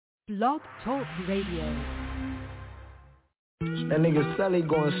Blog Talk Radio. That nigga Sully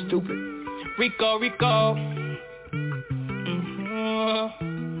going stupid. Rico.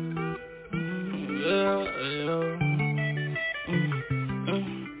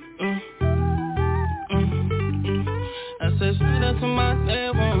 I said shout out to my day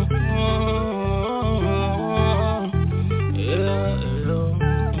one.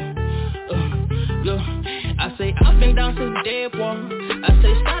 I say I've been down since day one. I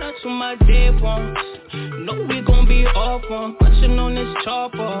say shout out to my day ones. Know we gon' be off one, pushing on this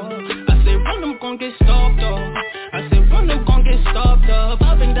chopper. I say run them gon' get stopped up. I say run them gon' get stopped up.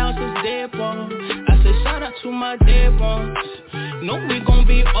 I've been down since day one. I say shout out to my day ones. Know we gon'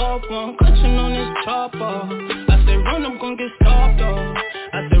 be off one, pushing on this chopper. I say run them gon' get stopped up.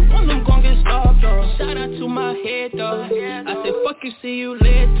 I say run them gon' get stopped up. Shout out to my head though. I say fuck you, see you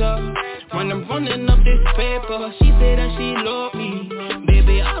later. Running up this paper. She said that she love me.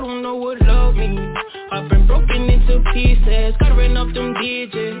 Baby, I don't know what love means. I've been broken into pieces, covering up them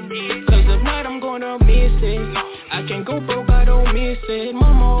DJs. Cause if not, I'm gonna miss it. I can't go broke, I don't miss it.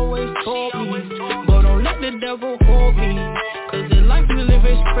 Mama always told me, but don't let the devil hold me. Cause the life you live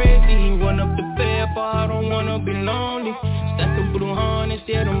is crazy. Run up the paper, I don't wanna be lonely. Stack of blue hundreds,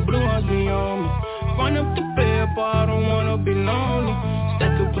 yeah, them blue ones be on me. Run up the paper, I don't wanna be lonely.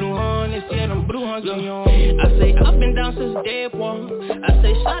 Stack of blue hundreds, yeah, them blue ones be on me. I say I've been down since day one. I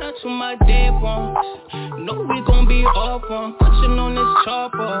say shout out to my day ones. Know we gon' be off one, pushing on this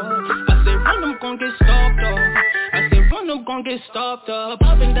chopper. I say run them gon' get stopped up. I say run them gon' get stopped up.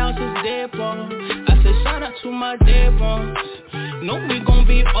 I've been down since day one. I say shout out to my day ones. Know we gon'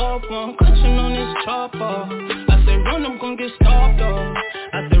 be off one, pushing on this chopper. I say run them gon' get stopped up.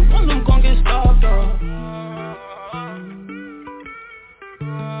 I say run them gon' get stopped up.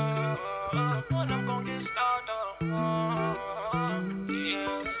 Run them gon' get stopped up.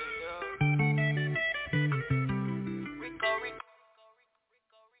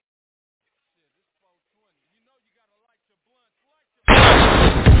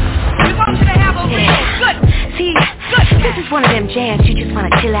 See, this is one of them jams you just wanna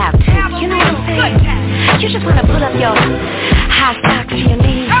chill out to. You know what I'm saying? You just wanna pull up your high socks to your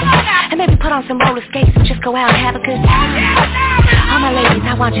knees and maybe put on some roller skates and just go out and have a good time. All my ladies,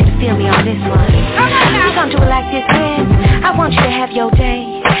 I want you to feel me on this one. We're gonna do it like this, man. I want you to have your day.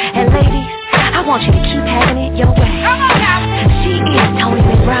 And ladies, I want you to keep having it your way. She is Tony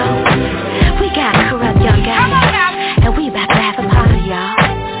McGraw. We got Corrupt Young Guys. And we about to have a party, y'all.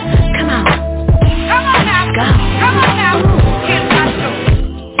 Come on. Let's go. Come on now.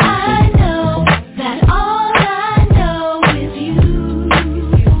 I know that all I know is you,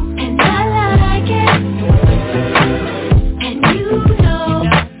 and I like it. And you know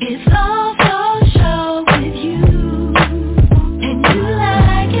it's all for show with you, and you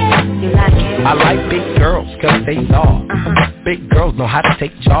like it. You like it? I like big girls cause they soft. Big girls know how to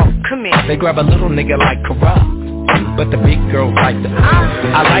take charge. Come here. They grab a little nigga like Corrupt, but the big girls like the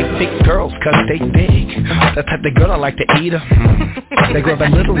I like big girls cause they big. The type of girl I like to eat her. They grab a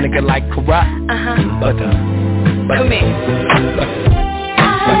little nigga like Corrupt, but come here. I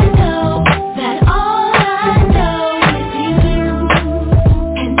know that all I know is you,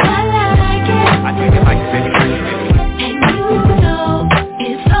 and I like it. I think it like it. And you know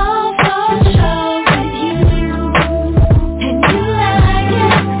it's all for show with you, and you like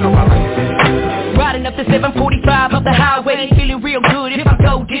it. Riding up the 745 up the highway, feeling real good if I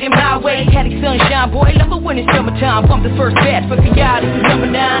go did it my way. Caddy sunshine, boy, love it when it's summertime. Bump the first batch for Fiat, this is number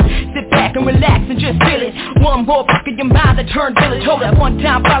 9. Sit back and relax and just feel it. One more block of your mind that turned village. Hold up, one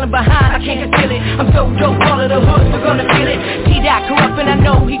time falling behind, I can't conceal it. I'm so dope, all of the hoods, we're gonna feel it. T-Dot Corrupt and I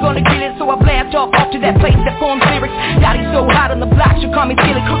know he gonna get it. So I blast off to that place that forms lyrics. Dottie so hot on the block, she call me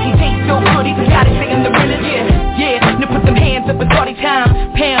Skillet. Cookie taste so good, even got it singing the realest. Yeah, now put them hands up, it's party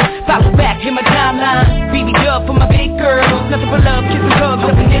time. Pam, follow back, hit my timeline. BB Dub for my big girls, nothing but love, kiss and hugs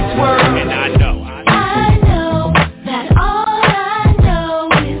up in this world. And I know that all I know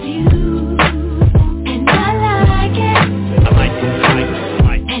is you, and I like it. I like it.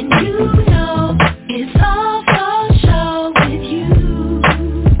 And you know it's all for show with you,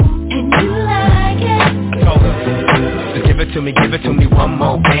 and you like it. I told her, just give it to me one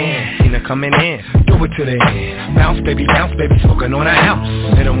more band. Seen her coming in, do it to the end. Bounce baby, smoking on a house.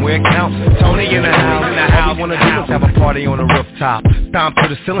 Hit them where it counts. Tony in the house. All we wanna do is have a party on the rooftop. Stomp to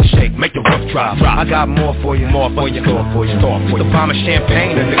the ceiling shake, make the roof drop. I got more for you, store for you. Just a bomb of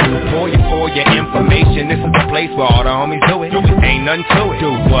champagne, a nigga will pour you for your information. This is the place where all the homies do it. Ain't nothing to it.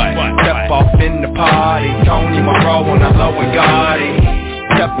 Do what? Step off in the party. Tony Monroe on the low and Gotti.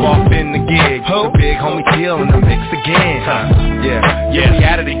 step off in the gig. The big homie Kill in the mix again. Yeah, we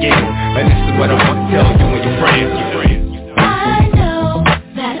at it again. And this is what I want to tell you and your friends. I know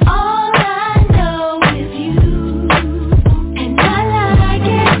that all I know is you, and I like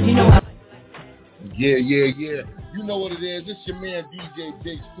it. You know what? Yeah. You know what it is. It's your man DJ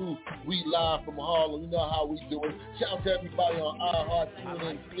Big Stu. We live from Harlem. You know how we do it. Shout out to everybody on iHeart,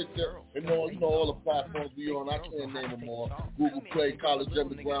 TuneIn, Stitcher, and all the platforms we on. I can't name them all. Google Play, College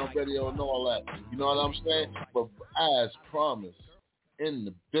Underground Radio, and all that. You know what I'm saying? But as promised, in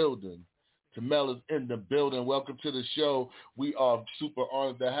the building, Tamel is in the building. Welcome to the show. We are super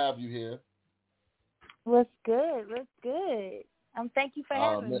honored to have you here. What's good? Thank you for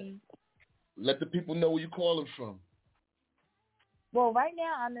having me. Let the people know where you're calling from. Well, right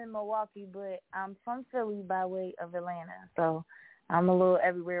now I'm in Milwaukee, but I'm from Philly by way of Atlanta, so I'm a little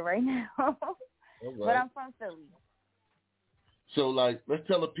everywhere right now. All right. But I'm from Philly. So, let's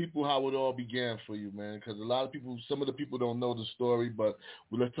tell the people how it all began for you, man, because some of the people don't know the story, but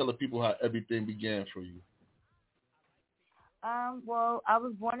let's tell the people how everything began for you. Well, I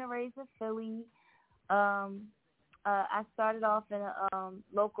was born and raised in Philly. I started off in a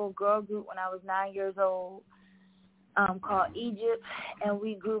local girl group when I was 9 years old, called Egypt, and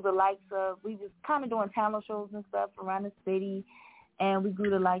we grew the likes of, we was kind of doing talent shows and stuff around the city, and we grew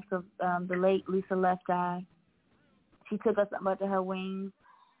the likes of the late Lisa Left Eye. She took us up under her wings,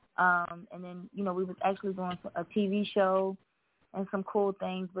 and then, we was actually doing a TV show and some cool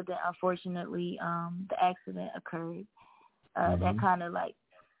things, but then unfortunately the accident occurred. That kind of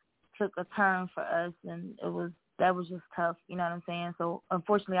took a turn for us, and that was just tough, you know what I'm saying? So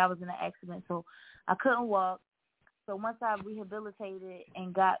unfortunately I was in an accident, so I couldn't walk. So once I rehabilitated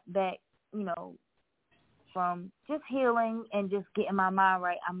and got back, from just healing and just getting my mind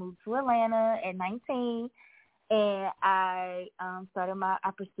right, I moved to Atlanta at 19, and I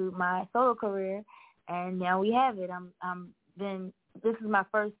pursued my solo career, and now we have it. This is my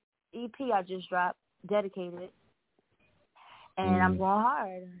first EP I just dropped, Dedicated, and I'm going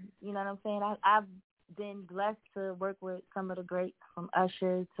hard. You know what I'm saying? I've been blessed to work with some of the greats, from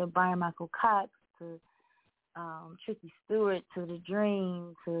Usher to Brian Michael Cox to Tricky Stewart to The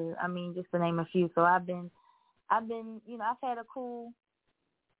Dream to, just to name a few. So I've had a cool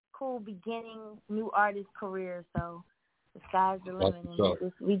beginning, new artist career. So the sky's the limit,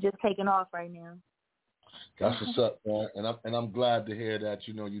 and we just taking off right now. That's what's up, man. And I'm glad to hear that.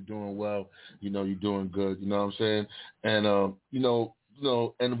 You're doing well. You're doing good. You know what I'm saying? And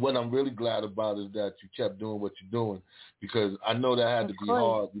and what I'm really glad about is that you kept doing what you're doing, because I know that had to be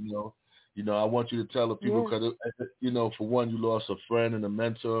hard. I want you to tell the people, because for one, you lost a friend and a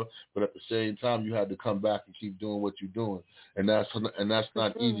mentor, but at the same time, you had to come back and keep doing what you're doing, and that's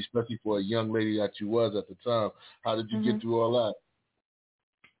not easy, especially for a young lady that you was at the time. How did you get through all that?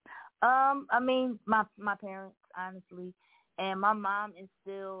 My parents, honestly, and my mom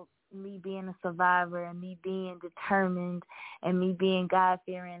instilled me being a survivor and me being determined and me being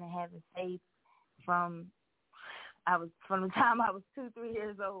God-fearing and having faith from the time I was 2-3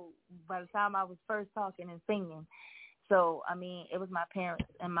 years old, by the time I was first talking and singing. So, it was my parents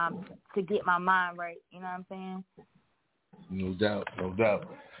and to get my mind right, you know what I'm saying? No doubt.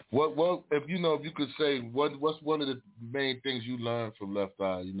 What if you could say what's one of the main things you learned from Left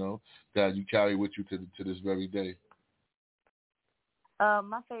Eye, that you carry with you to this very day?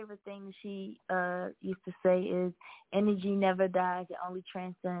 My favorite thing she used to say is, energy never dies, it only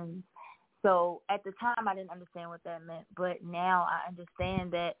transcends. So at the time, I didn't understand what that meant, but now I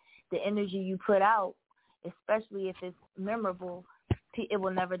understand that the energy you put out, especially if it's memorable, it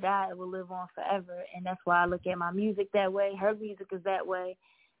will never die. It will live on forever, and that's why I look at my music that way. Her music is that way,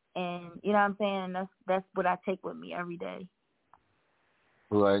 and you know what I'm saying? That's what I take with me every day.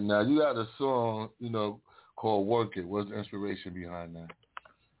 Right. Now, you got a song, called Work It. What's the inspiration behind that?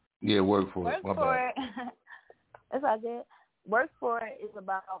 Yeah, Work For It. Work For It. That's what I did. Work For It is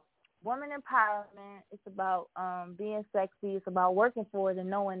about woman empowerment. It's about being sexy. It's about working for it and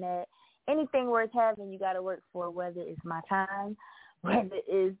knowing that anything worth having, you got to work for, whether it's my time, whether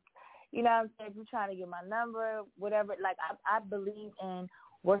it's, you know what I'm saying, if you're trying to get my number, whatever. I believe in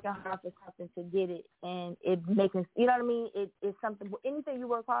working hard for something to get it, and it making, you know what I mean? It's something, anything you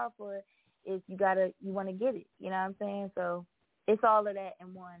work hard for is you want to get it, you know what I'm saying? So it's all of that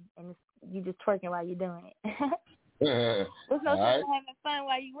in one, and you just twerking while you're doing it. There's no sense in having fun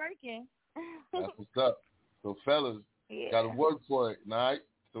while you're working. That's what's up. So fellas, got to work for it, all right?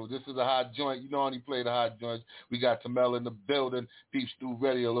 So this is a hot joint. You know how you play the hot joints. We got Tamel in the building, Beef Stew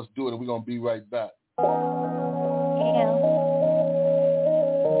Radio. Let's do it, and we're going to be right back.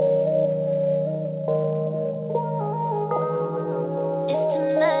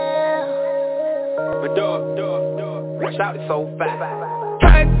 It's Shout it so fast.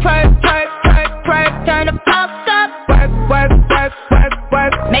 Twerk, turn the fuck up.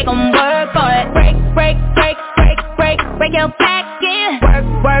 Work, make 'em work for it. Break your back, yeah.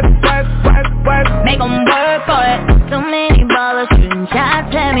 Work, make 'em work for it. So many ballers shooting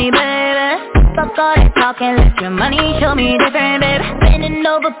shots at me, baby. Fuck all that talking, let your money show me different, baby. Bending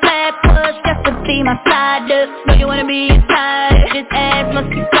over backwards just to be my side dude. Know you wanna be inside, this ass must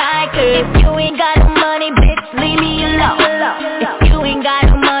be tight, girl. If you ain't got no money, bitch, leave me alone. If you ain't got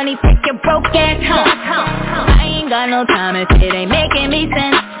no money, take your broke ass home. I ain't got no time if it ain't making me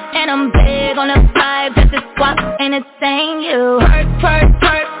sense. And I'm big on the vibe, just to swap and it's saying you. Twerk,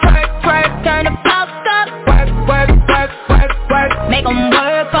 turn the fuck up. Work, make 'em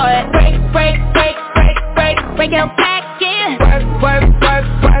work for it. Break your back, yeah.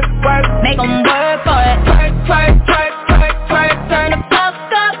 Make 'em work for it. Twerk, turn the fuck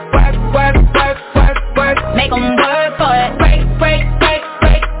up. Make 'em work for it.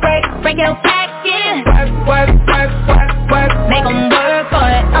 Break your back, yeah. Make 'em work for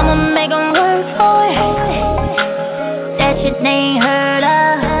it. I'ma make 'em work for it. That shit they ain't heard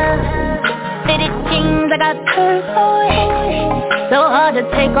of. Fitted jeans, I got curves for it. So hard to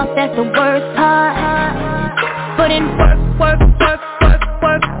take off, that's the worst part. Put in work.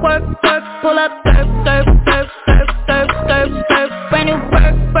 Pull up, surf. Brand new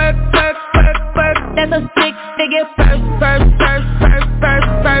work. That's a 6-figure first.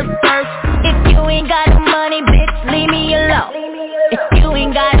 If you ain't got no money, bitch, leave me alone. If you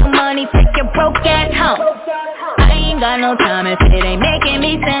ain't got no money, take your broke ass home. I ain't got no time if it ain't making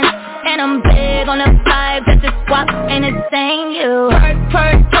me sense. And I'm big on the vibe, just to swap and it's saying you.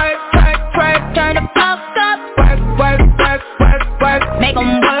 Twerk, turn the fuck up. Make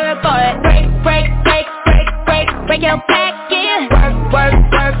 'em work for it. Break your back, yeah.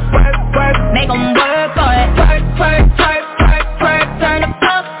 Make 'em work for it. Turn the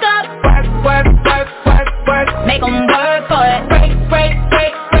fuck up. Make 'em work for it.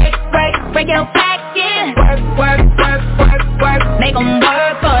 Break your back, yeah. Make 'em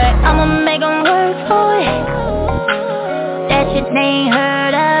work for it. I'ma make 'em work for it. That shit they ain't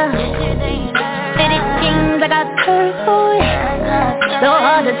heard of. Fitted jeans, I got curves for it. So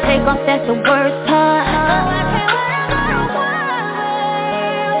hard to take off, that's the worst part.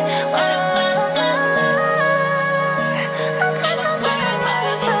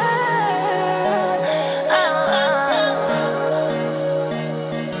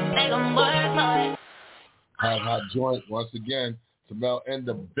 Hot joint once again. Tamel in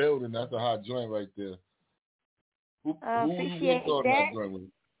the building. That's a hot joint right there. Who Appreciate thought that. that joint with?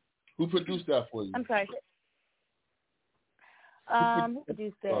 Who produced that for you? I'm sorry. Who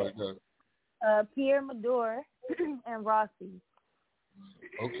produced that? Pierre Mador and Rossi.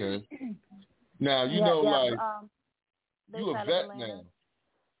 Okay. Now you know, you a vet now.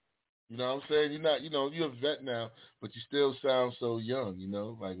 You know what I'm saying? You're not, you're a vet now, but you still sound so young. You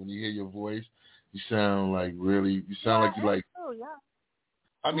know, like when you hear your voice, you sound like you sound like you like. Oh yeah.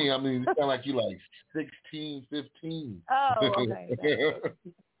 I mean, you sound like you like 16, 15. Oh, okay.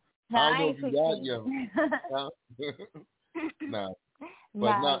 I don't know if you that young. Nah.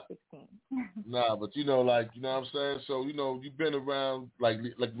 But not 16. Nah, but you know what I'm saying? So, you've been around like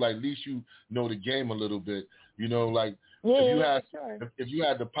at least you know the game a little bit. If you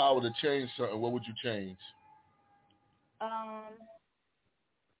had the power to change something, what would you change?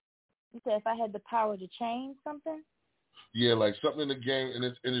 You said if I had the power to change something? Yeah, like something in the game in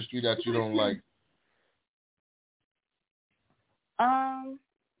this industry that you don't like. I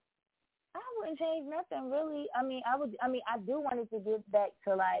wouldn't change nothing really. I do want it to get back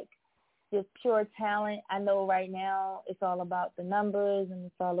to like just pure talent. I know right now it's all about the numbers and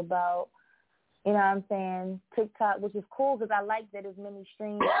it's all about, you know what I'm saying, TikTok, which is cool because I like that as many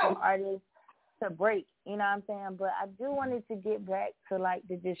streams from artists to break, you know what I'm saying? But I do want it to get back to like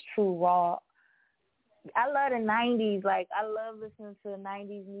the just true raw. I love the 90s. Like, I love listening to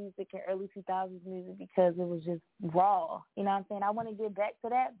 90s music and early 2000s music because it was just raw. You know what I'm saying? I want to get back to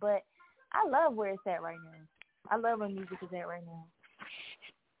that, but I love where it's at right now. I love where music is at right now.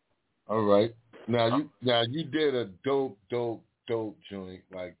 All right. Now you did a dope joint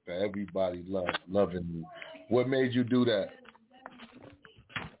like that everybody loving you. What made you do that?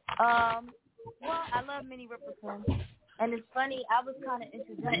 Well, I love Minnie Riperton. And it's funny, I was kind of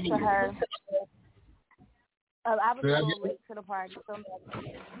introduced to her. I was a little late to the party, so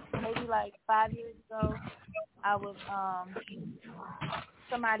maybe like 5 years ago, I was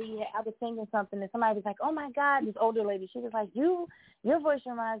singing something, and somebody was like, "Oh my God!" This older lady, she was like, "Your voice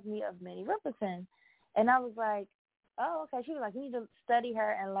reminds me of Minnie Riperton," and I was like, oh, okay. She was like, you need to study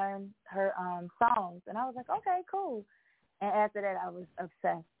her and learn her songs. And I was like, okay, cool. And after that, I was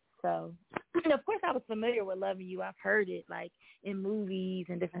obsessed. So, of course, I was familiar with Loving You. I've heard it, like, in movies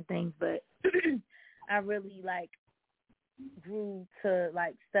and different things. But I really, like, grew to,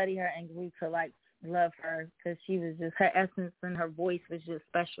 like, study her and grew to, like, love her because she was just, her essence and her voice was just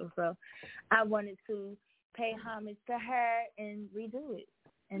special. So I wanted to pay homage to her and redo it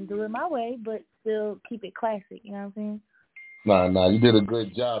and do it my way, but still keep it classic. You know what I'm saying? Nah, you did a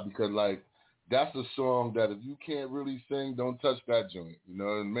good job because, like, that's a song that if you can't really sing, don't touch that joint. You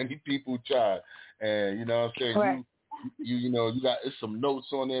know, and many people try, and you know what I'm saying. Right. You know, you got it's some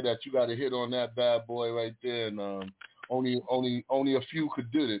notes on there that you got to hit on that bad boy right there, and only a few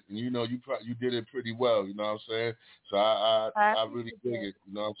could do it, and you know you did it pretty well. You know what I'm saying? So I really dig it.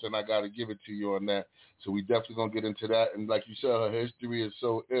 You know what I'm saying? I got to give it to you on that. So we definitely gonna get into that, and like you said, her history is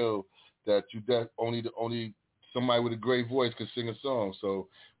so ill that only somebody with a great voice can sing a song. So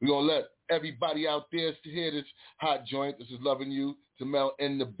we're going to let everybody out there hear this hot joint. This is Loving You. Jamel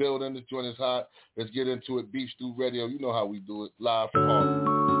in the building. This joint is hot. Let's get into it. Beef Stew Radio. You know how we do it. Live from home.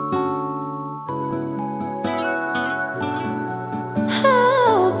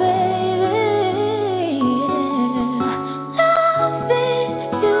 Oh, baby, loving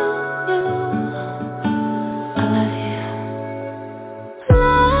you. I love you.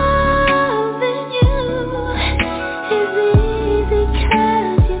 Loving you is easy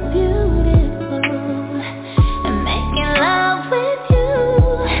 'cause you're beautiful, and making love with you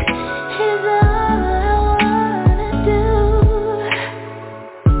is all I wanna do.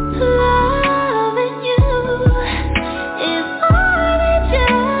 Loving you is more than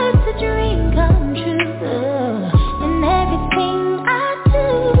just a dream come true, and everything I do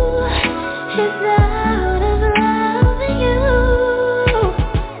is out of loving you.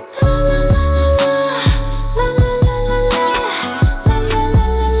 La la la la la, la la la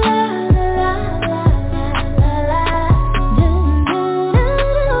la, la la la la la,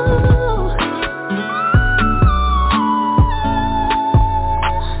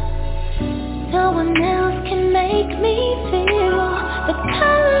 no one else can make me feel the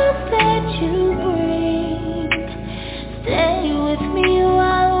colors that you bring. Stay with me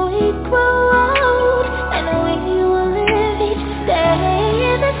while we grow old, and we will live each day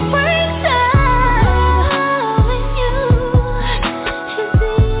in the springtime. Loving you is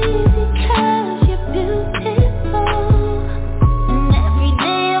easy 'cause you're beautiful, and every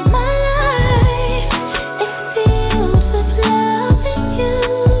day of my life is filled with loving you.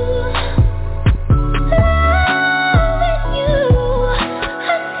 Loving you,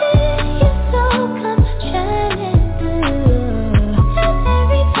 I see your soul come shining through, and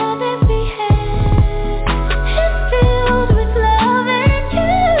every thought that we have is filled with loving you.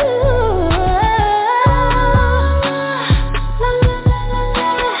 La la la la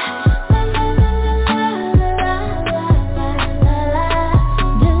la, la la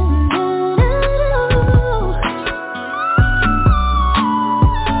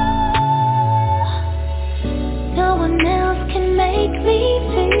no one else can make me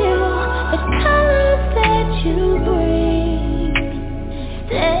feel the colors that you bring.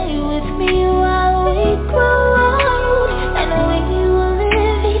 Stay with me while we grow old, and we will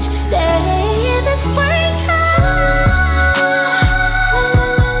live each day in the springtime.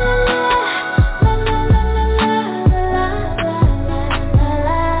 La la la la la,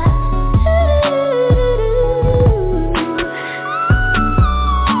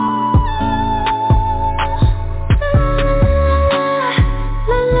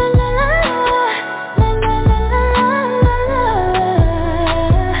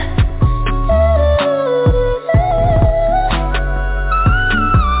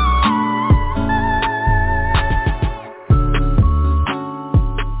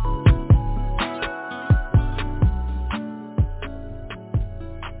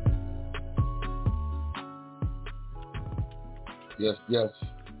 Yes.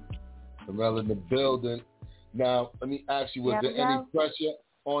 Jamel in the building. Now, let me ask you, was Yeah, there yeah. any pressure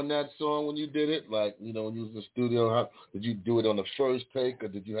on that song when you did it? Like, you know, when you was in the studio, did you do it on the first take, or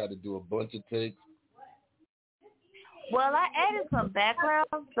did you have to do a bunch of takes? Well, I added some background,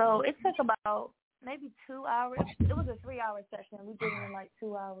 so it took about maybe 2 hours. It was a 3-hour session. We did it in like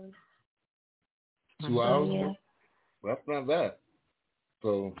 2 hours. 2 hours? Yeah. Well, that's not bad.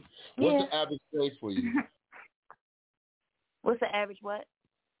 So, what's Yeah. the average day for you? What's the average what?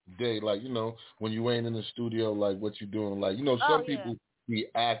 Day, like, you know, when you ain't in the studio, like what you doing? Like, you know, some people be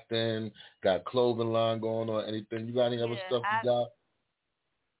acting, got clothing line going on, anything. You got any other stuff you got?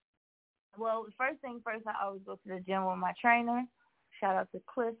 Well, first thing first, I always go to the gym with my trainer. Shout out to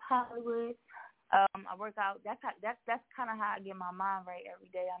Cliff Hollywood. I work out. That's kind of how I get my mind right every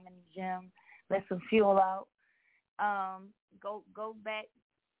day. I'm in the gym, let some fuel out. Go back,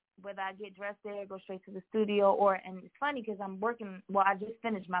 whether I get dressed there, go straight to the studio, and it's funny because I'm working. Well, I just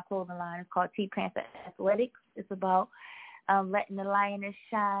finished my clothing line. It's called T Panther Athletics. It's about letting the lioness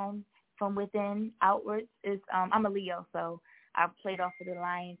shine from within outwards. I'm a Leo, so I played off of the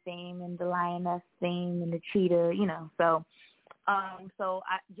lion theme and the lioness theme and the cheetah, So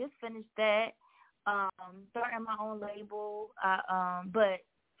I just finished that. Starting my own label. But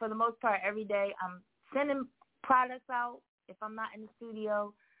for the most part, every day I'm sending products out. If I'm not in the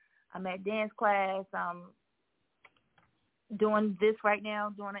studio, I'm at dance class. I'm doing this right now,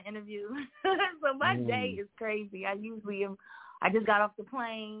 doing an interview. So my day is crazy. I just got off the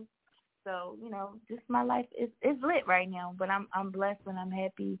plane. So, just my life is lit right now. But I'm blessed and I'm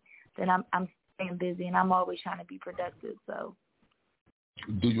happy that I'm staying busy, and I'm always trying to be productive. So.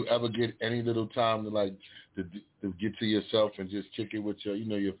 Do you ever get any little time to get to yourself and just kick it with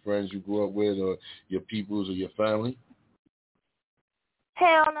your friends you grew up with, or your peoples, or your family?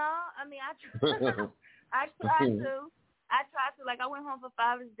 Hell no. I mean, I try to. Like, I went home for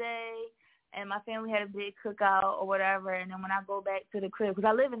Father's Day, and my family had a big cookout or whatever. And then when I go back to the crib, because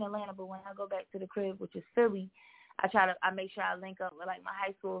I live in Atlanta, but when I go back to the crib, which is Philly, I make sure I link up with like my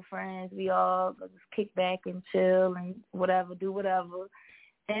high school friends. We all go just kick back and chill and whatever, do whatever.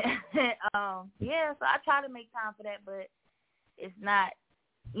 And, so I try to make time for that, but it's not,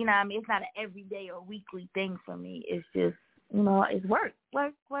 it's not an everyday or weekly thing for me. It's just, it's work.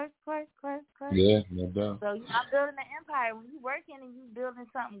 Yeah, no doubt. So I'm building an empire. When you're working and you're building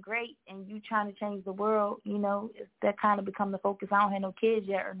something great and you trying to change the world, it's that kind of become the focus. I don't have no kids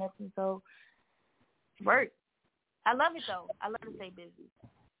yet or nothing, so work. I love it, though. I love to stay busy.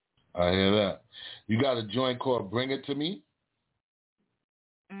 I hear that. You got a joint called Bring It To Me?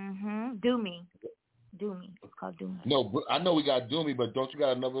 Mm-hmm. Do Me. It's called Do Me. No, I know we got Do Me, but don't you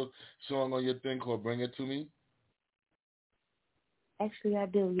got another song on your thing called Bring It To Me? Actually, I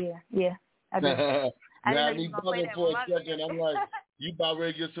do, yeah. I do. I need brother for a second. I'm like, you about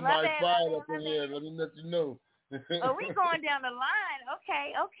ready to get somebody fired up in here. Let me let you know. Oh, we going down the line.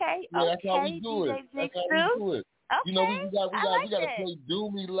 Okay. Yeah, that's how we do it. That's how we do it. Okay. We got to play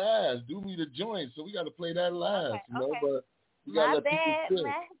Do Me last. Do Me the joint. So we got to play that last, Okay. But we got to let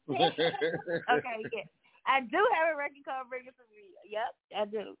people sit. Okay, yeah. I do have a record called Bring It To Me. Yep, I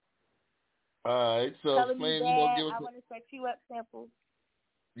do. All right, so Telling explain, me give us I want to sex you up sample.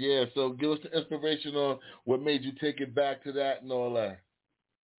 Yeah, so give us the inspiration on what made you take it back to that and all that.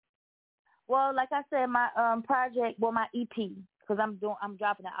 Well, like I said, my project, my EP, because I'm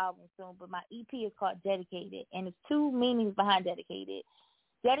dropping an album soon, but my EP is called Dedicated, and it's two meanings behind Dedicated.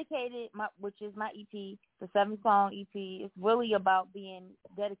 Dedicated, which is my EP, the 7-song EP, it's really about being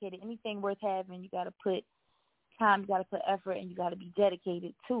dedicated. Anything worth having, you got to put time, you got to put effort, and you got to be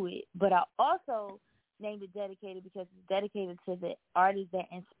dedicated to it. But I also named it Dedicated because it's dedicated to the artists that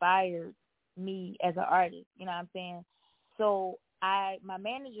inspired me as an artist. You know what I'm saying? So my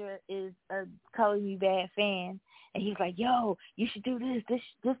manager is a Color Me Bad fan, and he's like, yo, you should do this.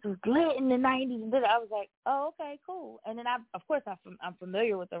 This was lit in the 90s. And I was like, oh, okay, cool. And then, I'm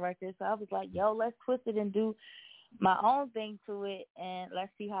familiar with the record, so I was like, yo, let's twist it and do my own thing to it, and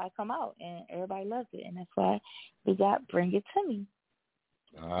let's see how it come out. And everybody loves it, and that's why we got Bring It To Me.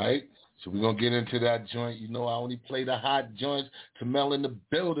 All right. So we're going to get into that joint. I only play the hot joints. Camille in the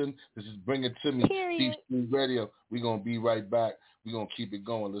building. This is Bring It To Me. Steve Street Radio. We're going to be right back. We're going to keep it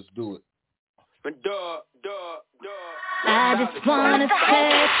going. Let's do it. I just want to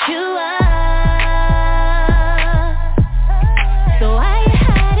set you up. So why you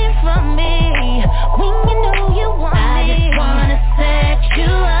hiding from me when you know you want me? I just want to set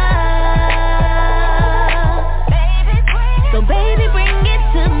you up. So baby, bring it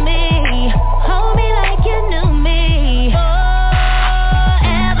to me. Hold me like you knew me. Oh,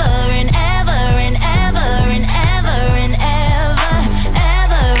 ever and ever and ever and ever and ever.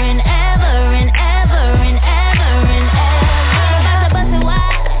 Ever and ever and ever and ever and ever. About to bust it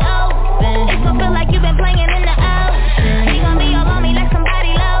wide open. It's gonna feel like you've been playing in the ocean. He gon' be all on me like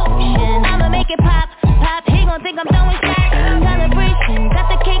somebody lotion. I'ma make it pop, pop. He gon' think I'm throwing stacks. Celebration, got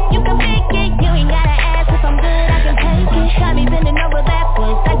the cake, you can bake it. You ain't gotta ask if I'm good, I can take it. Got me bending over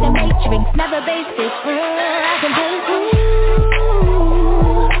backwards like the Matrix. Never basic, I can take it.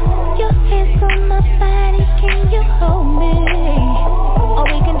 Your hands on my body, can you hold me? Or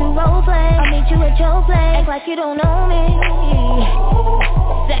we can do role play. I'll meet you at your place. Act like you don't know me.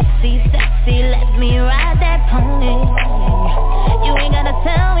 Sexy, sexy, let me ride that pony. You ain't gotta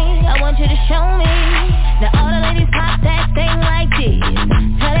tell me, I want you to show me. Now all the ladies pop that thing like this.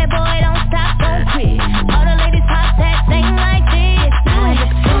 Tell that boy don't stop, don't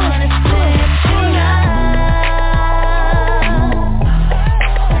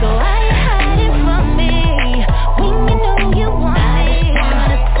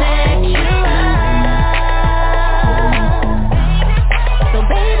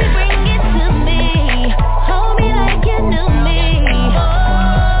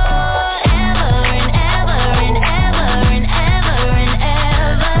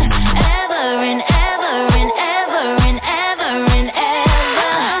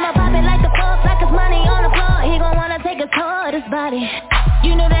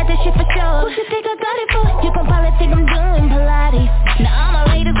You know that shit for sure. What you think I got it for? You can probably think I'm doing Pilates. Now all my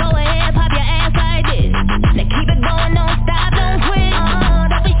ladies go ahead, pop your ass like this. Now keep it going, don't stop, don't quit.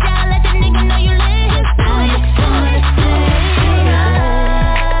 Don't be shy, let the nigga know you live. I just wanna stay up.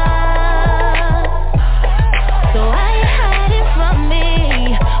 So why you hiding from me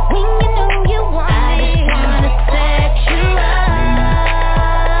when you know you want me? I just wanna set you up.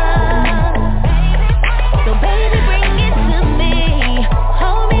 So baby, bring it to me.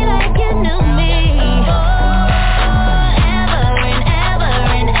 Hold me like you knew me.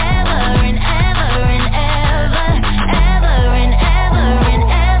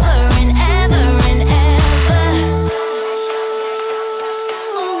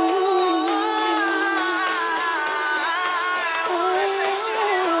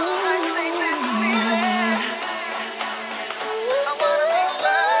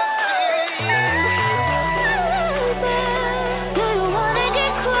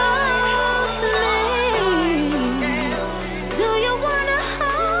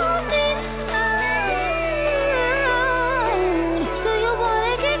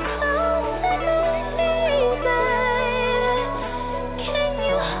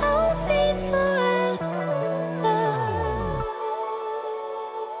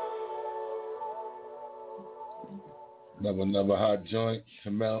 Another hot joint,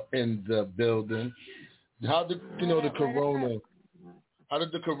 Kamel in the building. How did the corona? How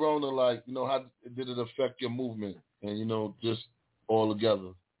did the corona how did it affect your movement and just all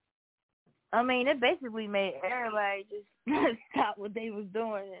together? I mean, it basically made everybody just stop what they was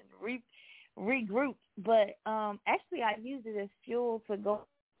doing and regroup. But actually, I used it as fuel to go.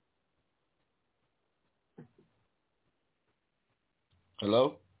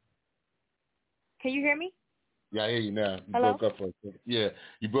 Hello? Can you hear me? Yeah, I hear you now. You Hello? broke up for a second. Yeah,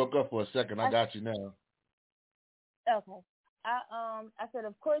 you broke up for a second. I got you now. Okay. I said,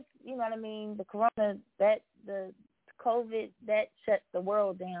 of course, you know what I mean. The corona, the COVID, that shut the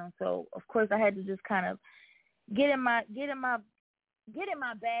world down. So of course, I had to just kind of get in my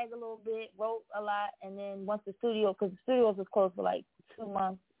bag a little bit, wrote a lot, and then once the studio, because the studios was closed for like 2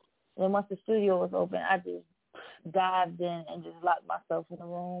 months, and then once the studio was open, I just dived in and just locked myself in the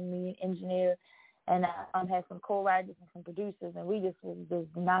room, me and engineer. And I had some co-writers and some producers, and we just was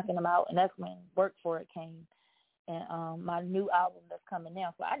just knocking them out. And that's when Work For It came, and my new album that's coming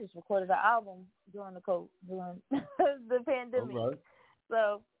now. So I just recorded an album during the pandemic. All right.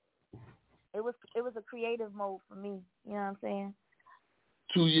 So it was a creative mode for me. You know what I'm saying?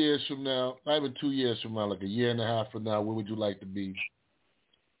 2 years from now, not even 2 years from now, like a year and a half from now, where would you like to be?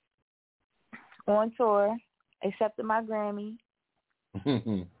 On tour, accepting my Grammy.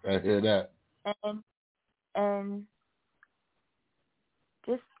 I hear that. And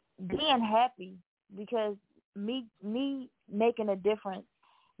just being happy, because me making a difference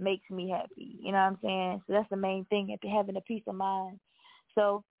makes me happy. You know what I'm saying? So that's the main thing, having a peace of mind.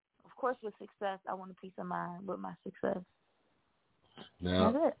 So of course with success, I want a peace of mind with my success.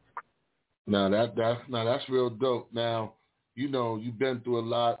 Now, that's it. Now that's real dope. Now, you've been through a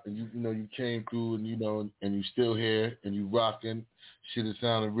lot, and you came through, and and you still here, and you rocking. Shit is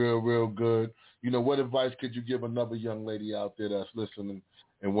sounding real good. What advice could you give another young lady out there that's listening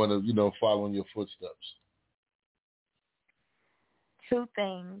and want to, follow in your footsteps? 2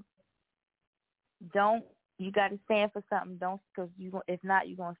 things. You got to stand for something. Because if not,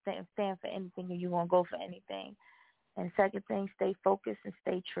 you're going to stand for anything, and you're going to go for anything. And second thing, stay focused and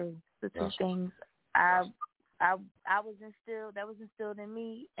stay true. The 2 things I was instilled in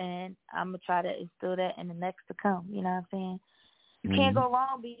me, and I'm going to try to instill that in the next to come. You know what I'm saying? You can't go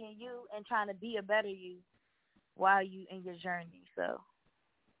wrong being you and trying to be a better you while you in your journey. So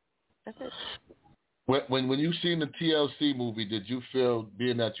that's it. When you seen the TLC movie, did you feel,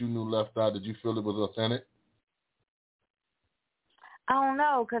 being that you knew Left Eye, did you feel it was authentic? I don't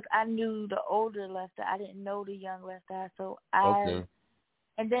know, because I knew the older Left Eye. I didn't know the young Left Eye. So Okay.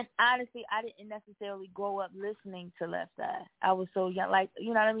 And then, honestly, I didn't necessarily grow up listening to Left Eye. I was so young. Like,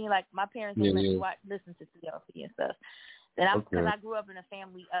 you know what I mean? Like, my parents didn't let me listen to TLC and stuff. Because I grew up in a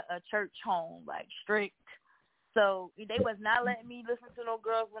family, a church home, like, strict. So they was not letting me listen to no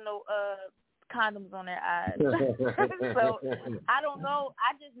girls with no condoms on their eyes. So I don't know.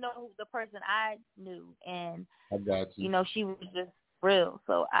 I just know the person I knew. And, I got you. She was just real.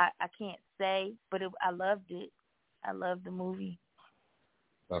 So I can't say, but I loved it. I loved the movie.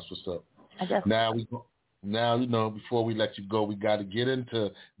 That's what's up. Now, before we let you go, we got to get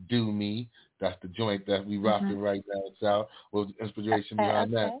into Do Me. That's the joint that we rocking right now. It's out. What was the inspiration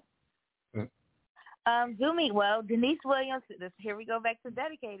behind that? Do Me. Well, Denise Williams. Here we go back to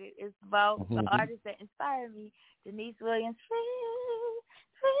Dedicated. It's about the artist that inspired me, Denise Williams.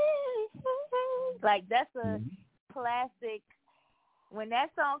 Like, that's a classic. When that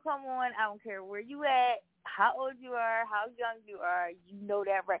song come on, I don't care where you at, how old you are, how young you are, you know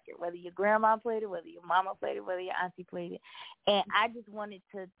that record, whether your grandma played it, whether your mama played it, whether your auntie played it. And I just wanted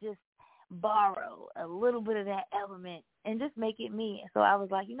to just borrow a little bit of that element and just make it me. So I was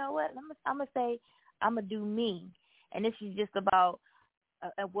like, you know what, I'm going to say I'm going to do me. And this is just about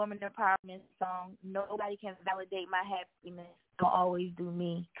a woman empowerment song. Nobody can validate my happiness. I'll always do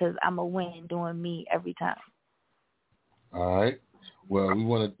me because I'm a win doing me every time. All right. Well, we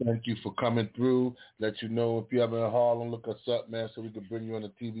want to thank you for coming through. Let you know if you're ever in Harlem, look us up, man, so we can bring you on a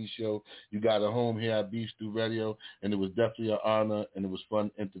TV show. You got a home here at Beef Stew Radio, and it was definitely an honor, and it was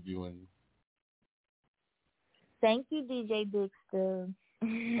fun interviewing you. Thank you, DJ Big Stew.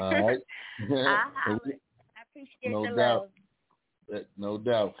 All right. I appreciate the love. No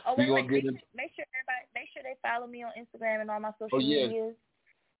doubt. Oh, wait, make sure they follow me on Instagram and all my social medias.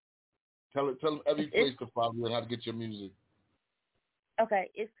 Tell them every place to follow you and how to get your music. Okay,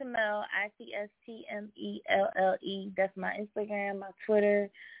 it's Tamele, ITSTMELLE. That's my Instagram, my Twitter,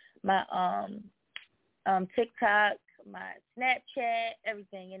 my TikTok, my Snapchat,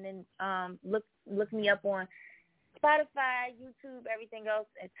 everything. And then look me up on Spotify, YouTube, everything else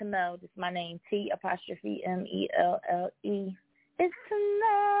at Tamele. That's my name, T'Melle. It's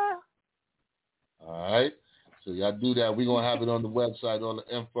Tamele. All right. So y'all do that. We're going to have it on the website, all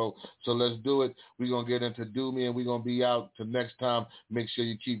the info. So let's do it. We're going to get into Do Me, and we're going to be out till next time. Make sure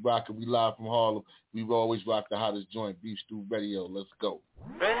you keep rocking. We live from Harlem. We always rock the hottest joint, Beef Stew Radio. Let's go.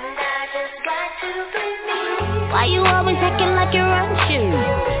 Why you always acting like you're unsure?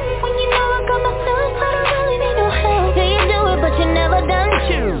 When you know I got myself, I don't really need no help. Yeah, you do it, but you never done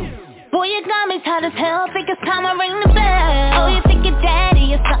true. Boy, you got me tired as hell. Think it's time I ring the bell. Oh, you think your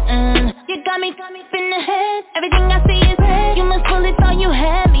daddy or something? You got me in the head. Everything I see is red. You must really thought you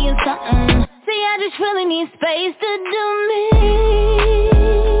had me or something. See, I just really need space to do me.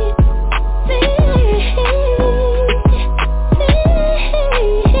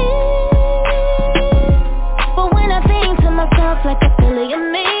 But when I think to myself like a silly of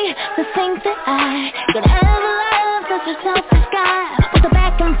me, to think that I could ever love such a selfish guy with a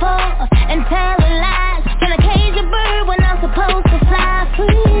back and forth and telling lies, trying to cage a bird when I'm supposed to fly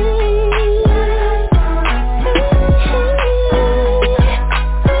free.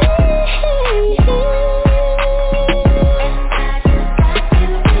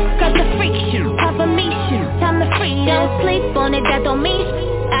 Don't sleep on it, that don't mean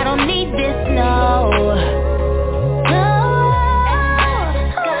I don't need this, no.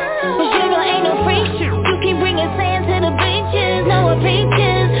 But you know ain't no free shit. You keep bringing sand to the beaches, no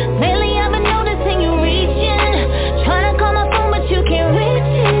peaches. Lately I've been noticing you reaching, trying to call my phone but you can't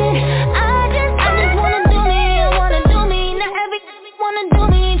reach it. I just wanna do me, I wanna do me. Not everybody wanna do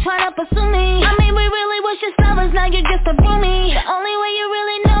me, trying to pursue me. I mean we really was just lovers, now you're just a roomie. The only way you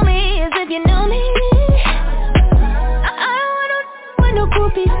really know me is if you knew me.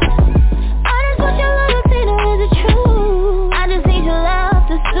 Groupies. I just want your love to say that is true. I just need your love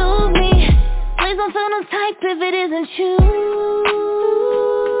to soothe me. Please don't feel no type if it isn't you.